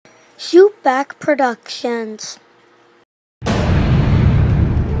Shootback Productions. Hello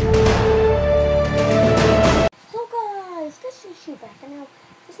guys, this is Shootback, and now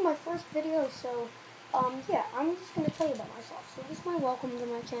this is my first video, so yeah, I'm just gonna tell you about myself. So this is my welcome to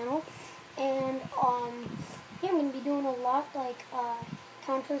my channel, and yeah, I'm gonna be doing a lot like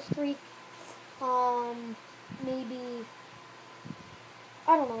Counter-Strike, maybe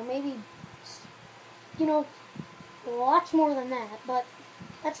I don't know, maybe lots more than that, but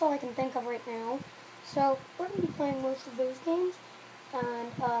that's all I can think of right now. So we're going to be playing most of those games,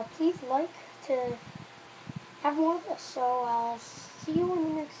 and please like to have more of this. So I'll see you in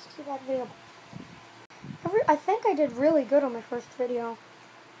the next video. I think I did really good on my first video.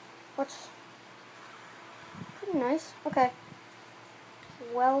 What's pretty nice. Okay.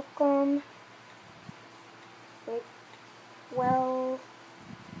 Welcome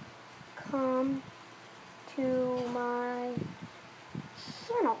to my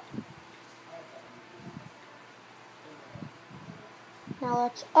channel. Now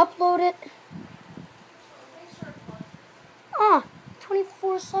let's upload it.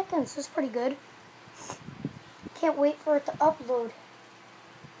 24 seconds. That's pretty good. Can't wait for it to upload.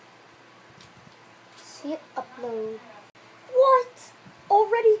 See it upload. What?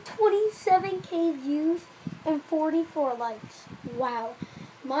 Already 27K views and 44 likes. Wow.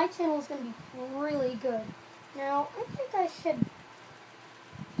 My channel is going to be really good. Now, I think I should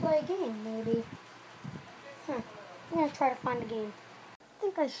play a game, maybe. I'm going to try to find a game. I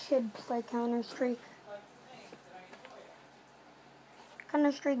think I should play Counter-Strike.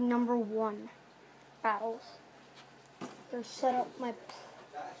 Counter-Strike #1 battles. Or set up my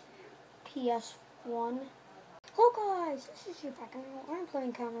PS1. Hello guys, this is Shootback, and I'm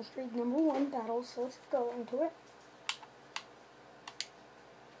playing Counter-Strike #1 battles, so let's go into it.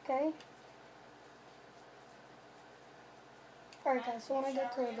 Okay. Alright guys, so when I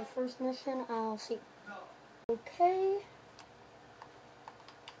get to the first mission, I'll see. Okay.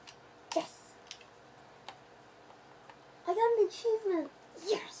 Yes! I got an achievement!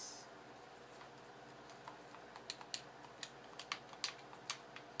 Yes!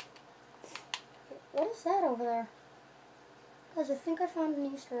 What is that over there? Guys, I think I found an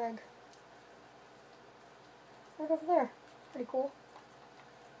Easter egg. Right over there. Pretty cool.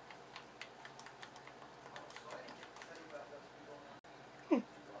 I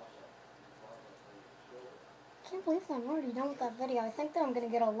can't believe that I'm already done with that video. I think that I'm going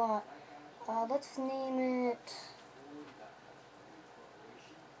to get a lot. Let's name it...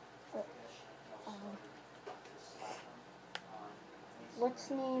 let's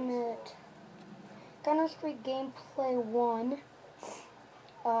name it... Counter-Strike Gameplay 1.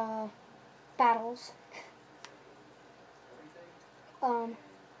 Battles.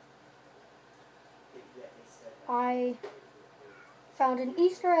 I found an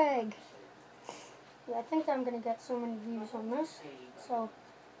Easter egg. Yeah, I think that I'm going to get so many views on this. So,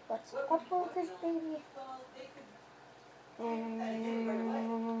 let's upload this baby. And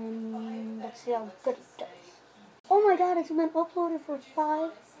let's see how good it does. Oh my god, it's been uploaded for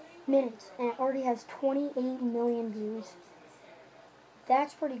 5 minutes, and it already has 28 million views.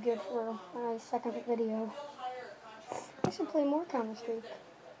 That's pretty good for my second video. I should play more Counter-Strike.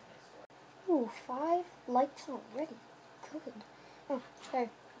 Ooh, 5 likes already. Good. Oh, hey,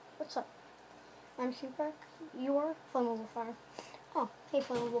 what's up? I'm Shootback. You are Flammable Fire. Oh, hey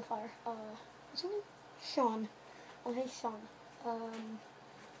Flammable Fire. What's your name? Sean. Oh, hey Sean.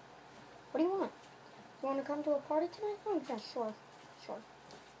 What do you want? You want to come to a party tonight? Oh, yeah, sure. Sure.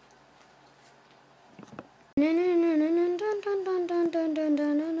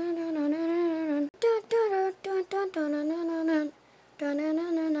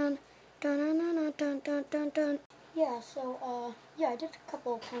 Yeah, so, yeah, I did a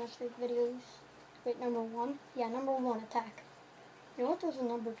couple of Counter-Strike videos. Wait, #1? Yeah, #1 attack. You know what? There's a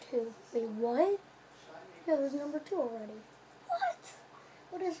 #2. Wait, what? Yeah, there's #2 already. What?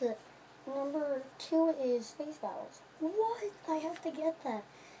 What is it? #2 is Space Battles. What? I have to get that.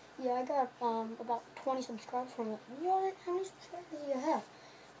 Yeah, I got, about 20 subscribers from it. What? How many subscribers do you have?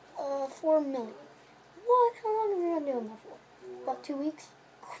 4 million. What? How long have you been doing that for? About 2 weeks?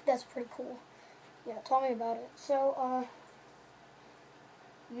 That's pretty cool. Yeah, tell me about it. So,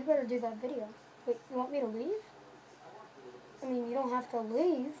 you better do that video. Wait, you want me to leave? I mean, you don't have to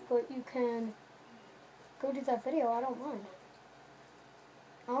leave, but you can go do that video. I don't mind.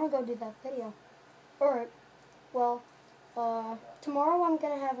 I want to go do that video. Alright, well, tomorrow I'm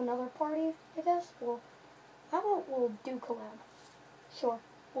going to have another party, I guess. Well, how about we'll do collab? Sure,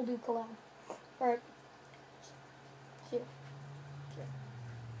 we'll do collab. Alright. See you.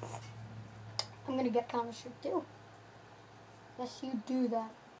 I'm going to get Counter-Strike too. Yes, you do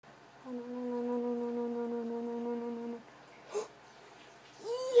that.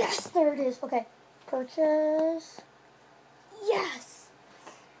 Yes, there it is. Okay, purchase. Yes!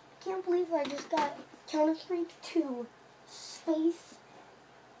 I can't believe I just got Counter-Strike 2 Space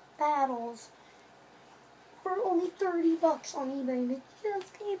Battles for only $30 on eBay, and it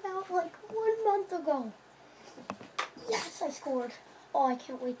just came out like 1 month ago. Yes, I scored. Oh, I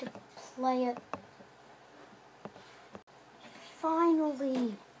can't wait to play it.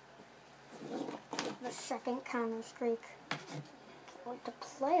 Finally, the second Counter-Strike. Can't wait to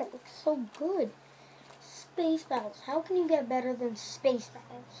play it. It looks so good. Space Battles. How can you get better than Space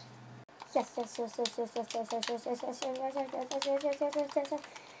Battles? Yes, yes, yes, yes, yes, yes, yes, yes, yes, yes, yes, yes, yes, yes, yes, yes, yes, yes, yes, yes.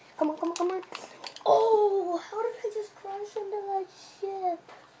 Come on, come on, come on. Oh, how did I just crash into that ship?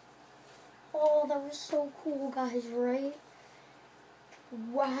 Oh, that was so cool, guys, right?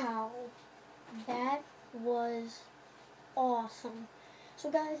 Wow. That was awesome. So,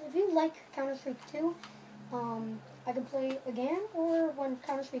 guys, if you like Counter-Strike 2, I can play again, or when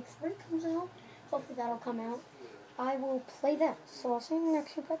Counter-Strike 3 comes out, hopefully that'll come out, I will play that. So I'll see you in the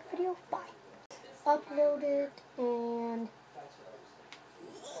next video. Bye. Upload it, and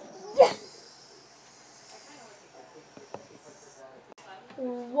yes!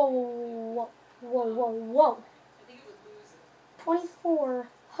 Whoa, whoa, whoa, whoa, whoa.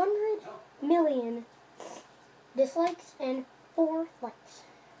 2,400 million dislikes and 4 likes.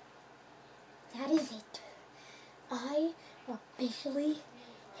 That is it. I officially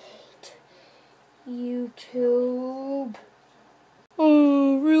hate YouTube.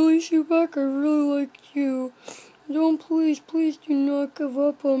 Oh, really, Shoeback? I really liked you. Don't please do not give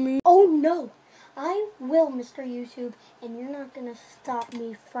up on me. Oh, no. I will, Mr. YouTube, and you're not going to stop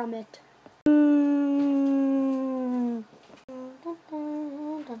me from it.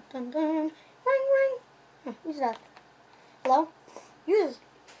 Ring, ring. Who's that? Hello?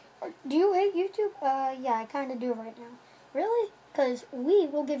 Do you hate YouTube? Yeah, I kind of do right now. Really? Because we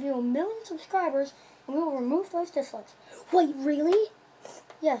will give you 1 million subscribers, and we will remove those dislikes. Wait, really?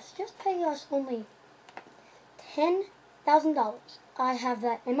 Yes, just pay us only $10,000. I have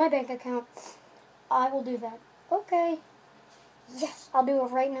that in my bank account. I will do that. Okay. Yes, I'll do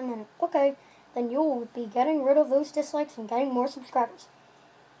it right in a minute. Okay. Then you'll be getting rid of those dislikes and getting more subscribers.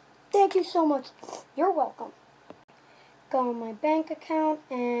 Thank you so much. You're welcome. Go on my bank account,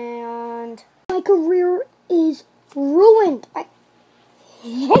 and my career is ruined. I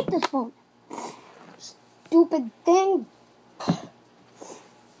hate this phone. Stupid thing.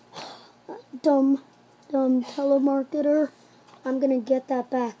 Dumb telemarketer. I'm gonna get that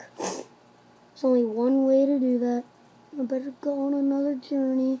back. There's only one way to do that. I better go on another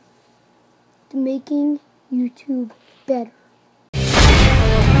journey to making YouTube better.